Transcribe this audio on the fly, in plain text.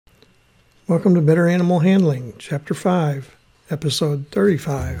Welcome to Better Animal Handling, Chapter 5, Episode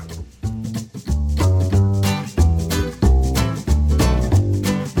 35.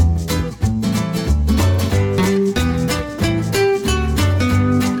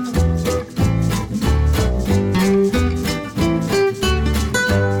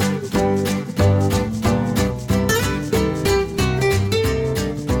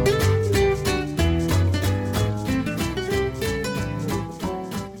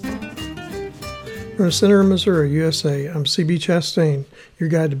 From the center of Missouri, USA, I'm C.B. Chastain, your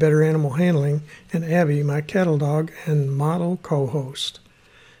guide to better animal handling, and Abby, my cattle dog and model co-host.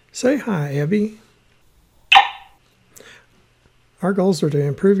 Say hi, Abby. Our goals are to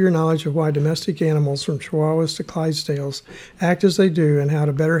improve your knowledge of why domestic animals from Chihuahuas to Clydesdales act as they do and how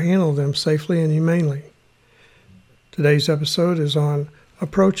to better handle them safely and humanely. Today's episode is on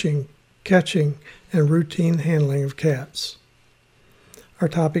approaching, catching, and routine handling of cats. Our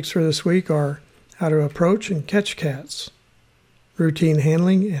topics for this week are how to approach and catch cats, routine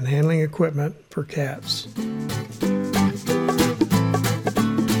handling and handling equipment for cats.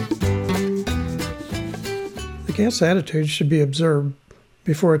 The cat's attitude should be observed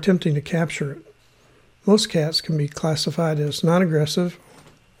before attempting to capture it. Most cats can be classified as non-aggressive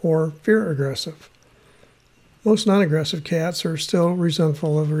or fear-aggressive. Most non-aggressive cats are still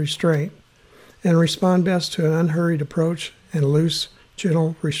resentful of restraint and respond best to an unhurried approach and loose,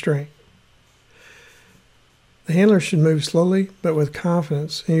 gentle restraint. The handler should move slowly but with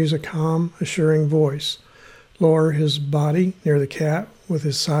confidence and use a calm, assuring voice. Lower his body near the cat with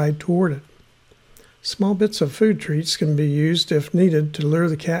his side toward it. Small bits of food treats can be used if needed to lure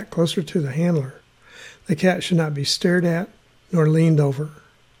the cat closer to the handler. The cat should not be stared at nor leaned over.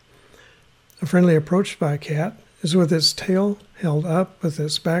 A friendly approach by a cat is with its tail held up with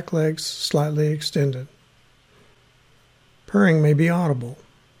its back legs slightly extended. Purring may be audible.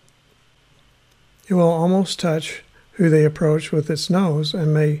 It will almost touch who they approach with its nose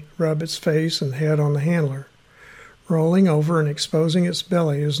and may rub its face and head on the handler. Rolling over and exposing its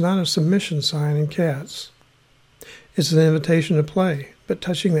belly is not a submission sign in cats. It's an invitation to play, but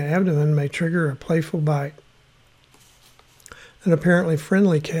touching the abdomen may trigger a playful bite. An apparently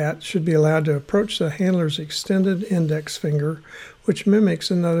friendly cat should be allowed to approach the handler's extended index finger, which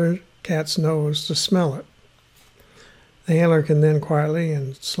mimics another cat's nose, to smell it. The handler can then quietly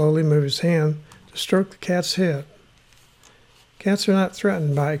and slowly move his hand to stroke the cat's head. Cats are not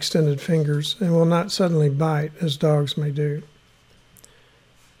threatened by extended fingers and will not suddenly bite as dogs may do.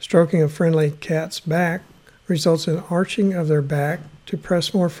 Stroking a friendly cat's back results in arching of their back to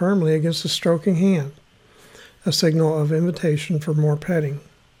press more firmly against the stroking hand, a signal of invitation for more petting.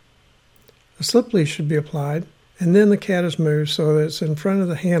 A slip leash should be applied, and then the cat is moved so that it's in front of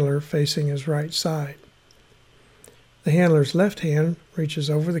the handler facing his right side. The handler's left hand reaches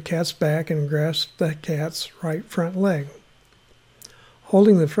over the cat's back and grasps the cat's right front leg.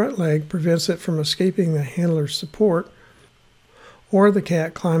 Holding the front leg prevents it from escaping the handler's support or the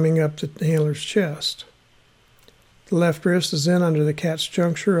cat climbing up the handler's chest. The left wrist is then under the cat's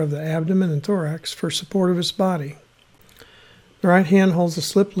juncture of the abdomen and thorax for support of its body. The right hand holds the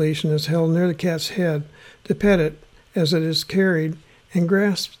slip leash and is held near the cat's head to pet it as it is carried and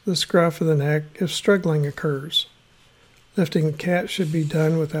grasps the scruff of the neck if struggling occurs. Lifting the cat should be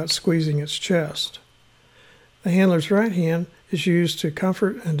done without squeezing its chest. The handler's right hand is used to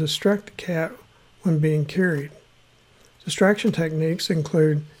comfort and distract the cat when being carried. Distraction techniques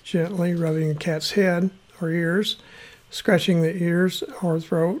include gently rubbing the cat's head or ears, scratching the ears or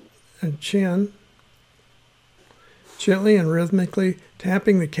throat and chin, gently and rhythmically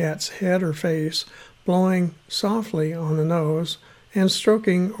tapping the cat's head or face, blowing softly on the nose, and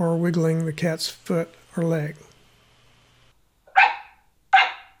stroking or wiggling the cat's foot or leg.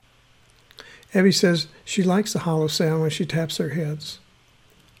 Abby says she likes the hollow sound when she taps their heads.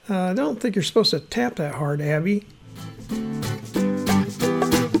 I don't think you're supposed to tap that hard, Abby.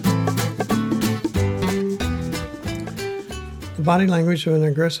 The body language of an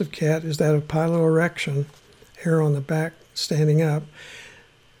aggressive cat is that of piloerection, hair on the back standing up,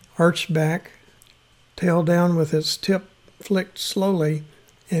 arched back, tail down with its tip flicked slowly,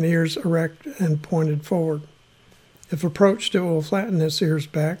 and ears erect and pointed forward. If approached, it will flatten its ears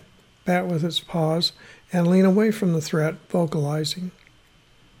back, bat with its paws, and lean away from the threat, vocalizing.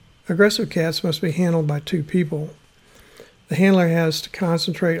 Aggressive cats must be handled by two people. The handler has to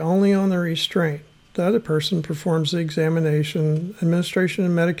concentrate only on the restraint. The other person performs the examination, administration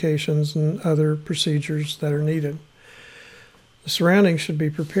of medications, and other procedures that are needed. The surroundings should be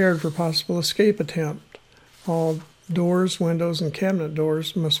prepared for possible escape attempt. All doors, windows, and cabinet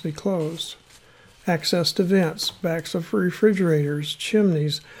doors must be closed. Access to vents, backs of refrigerators,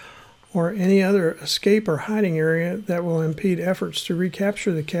 chimneys, or any other escape or hiding area that will impede efforts to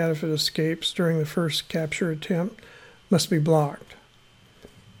recapture the cat if it escapes during the first capture attempt must be blocked.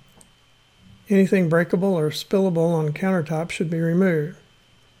 Anything breakable or spillable on countertops should be removed.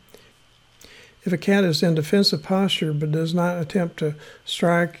 If a cat is in defensive posture but does not attempt to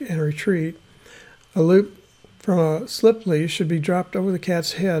strike and retreat, a loop from a slip leash should be dropped over the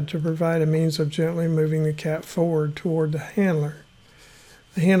cat's head to provide a means of gently moving the cat forward toward the handler.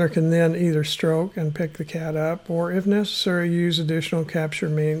 The handler can then either stroke and pick the cat up, or if necessary, use additional capture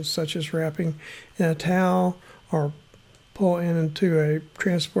means such as wrapping in a towel or pull into a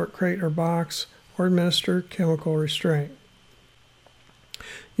transport crate or box, or administer chemical restraint.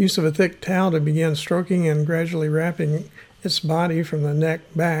 Use of a thick towel to begin stroking and gradually wrapping its body from the neck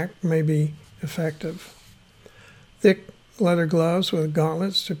back may be effective. Thick leather gloves with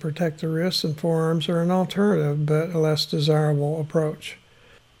gauntlets to protect the wrists and forearms are an alternative but a less desirable approach.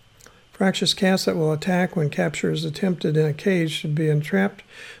 Fractious cats that will attack when capture is attempted in a cage should be entrapped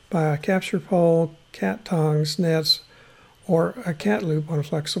by a capture pole, cat tongs, nets, or a cat loop on a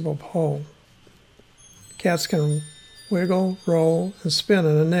flexible pole. Cats can wiggle, roll, and spin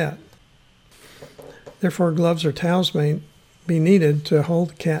in a net. Therefore, gloves or towels may be needed to hold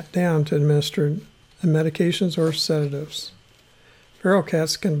the cat down to administer medications or sedatives. Feral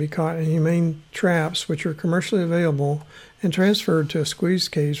cats can be caught in humane traps, which are commercially available, and transferred to a squeeze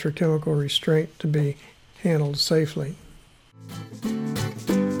cage for chemical restraint to be handled safely.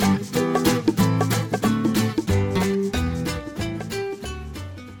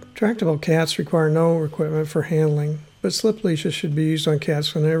 Tractable cats require no equipment for handling, but slip leashes should be used on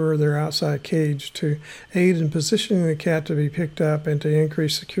cats whenever they're outside a cage to aid in positioning the cat to be picked up and to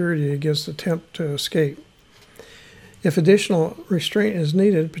increase security against attempt to escape. If additional restraint is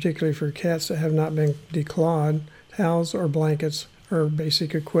needed, particularly for cats that have not been declawed, towels or blankets are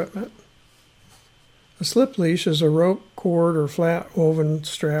basic equipment. A slip leash is a rope, cord, or flat woven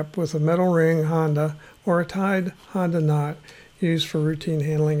strap with a metal ring Honda or a tied Honda knot used for routine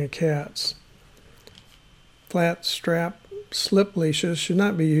handling of cats. Flat strap slip leashes should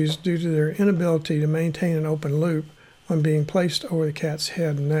not be used due to their inability to maintain an open loop when being placed over the cat's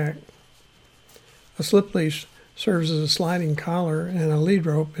head and neck. A slip leash serves as a sliding collar and a lead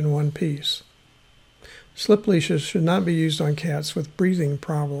rope in one piece. Slip leashes should not be used on cats with breathing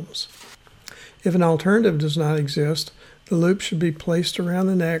problems. If an alternative does not exist, the loop should be placed around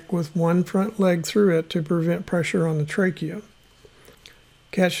the neck with one front leg through it to prevent pressure on the trachea.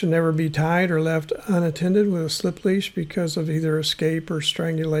 Cats should never be tied or left unattended with a slip leash because of either escape or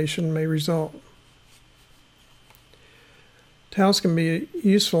strangulation may result. Towels can be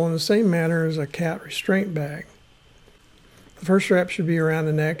useful in the same manner as a cat restraint bag. The first wrap should be around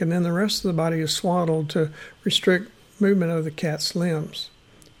the neck, and then the rest of the body is swaddled to restrict movement of the cat's limbs,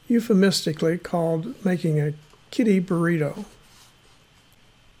 euphemistically called making a kitty burrito.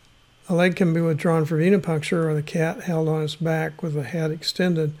 A leg can be withdrawn for venipuncture, or the cat held on its back with the head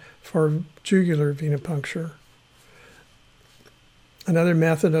extended for jugular venipuncture. Another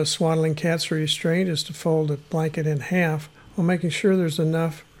method of swaddling cats for restraint is to fold a blanket in half while making sure there's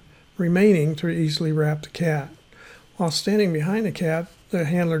enough remaining to easily wrap the cat. While standing behind the cat, the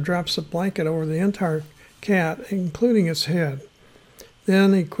handler drops the blanket over the entire cat, including its head.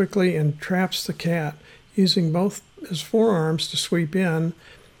 Then he quickly entraps the cat, using both his forearms to sweep in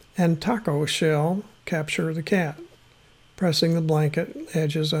and taco shell capture the cat, pressing the blanket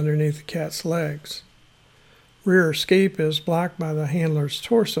edges underneath the cat's legs. Rear escape is blocked by the handler's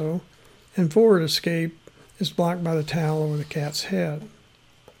torso, and forward escape is blocked by the towel over the cat's head.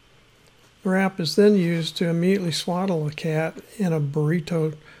 The wrap is then used to immediately swaddle the cat in a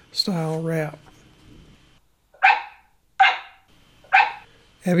burrito-style wrap.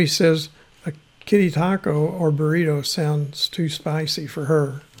 Abby says a kitty taco or burrito sounds too spicy for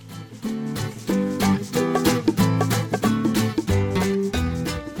her.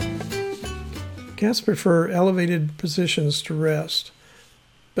 Cats prefer elevated positions to rest,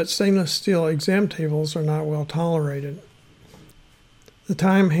 but stainless steel exam tables are not well tolerated. The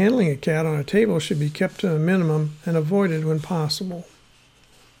time handling a cat on a table should be kept to a minimum and avoided when possible.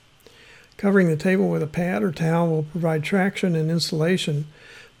 Covering the table with a pad or towel will provide traction and insulation,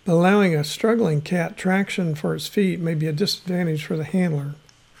 but allowing a struggling cat traction for its feet may be a disadvantage for the handler.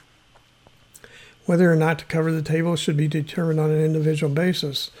 Whether or not to cover the table should be determined on an individual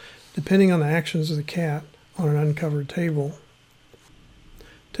basis, depending on the actions of the cat on an uncovered table.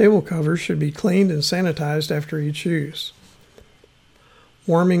 Table covers should be cleaned and sanitized after each use.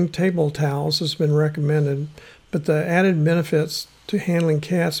 Warming table towels has been recommended, but the added benefits to handling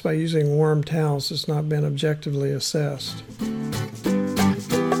cats by using warm towels has not been objectively assessed.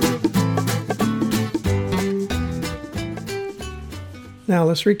 Now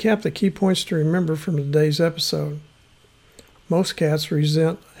let's recap the key points to remember from today's episode. Most cats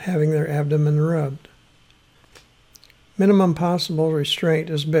resent having their abdomen rubbed. Minimum possible restraint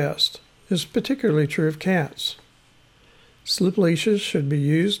is best. This is particularly true of cats. Slip leashes should be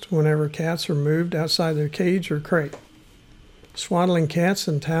used whenever cats are moved outside their cage or crate. Swaddling cats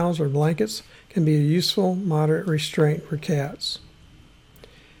in towels or blankets can be a useful, moderate restraint for cats.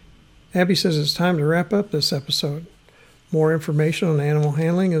 Abby says it's time to wrap up this episode. More information on animal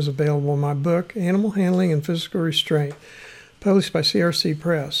handling is available in my book, Animal Handling and Physical Restraint, published by CRC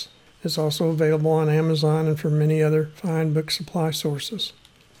Press. It's also available on Amazon and from many other fine book supply sources.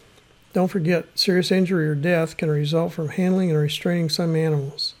 Don't forget, serious injury or death can result from handling and restraining some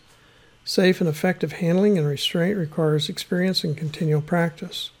animals. Safe and effective handling and restraint requires experience and continual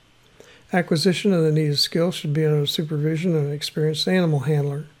practice. Acquisition of the needed skills should be under the supervision of an experienced animal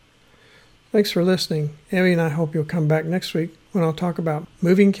handler. Thanks for listening. Abby and I hope you'll come back next week when I'll talk about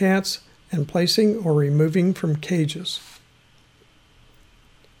moving cats and placing or removing from cages.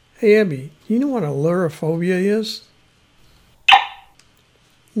 Hey Abby, do you know what allurophobia is?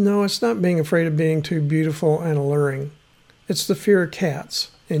 No, it's not being afraid of being too beautiful and alluring. It's the fear of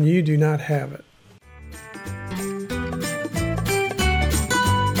cats, and you do not have it.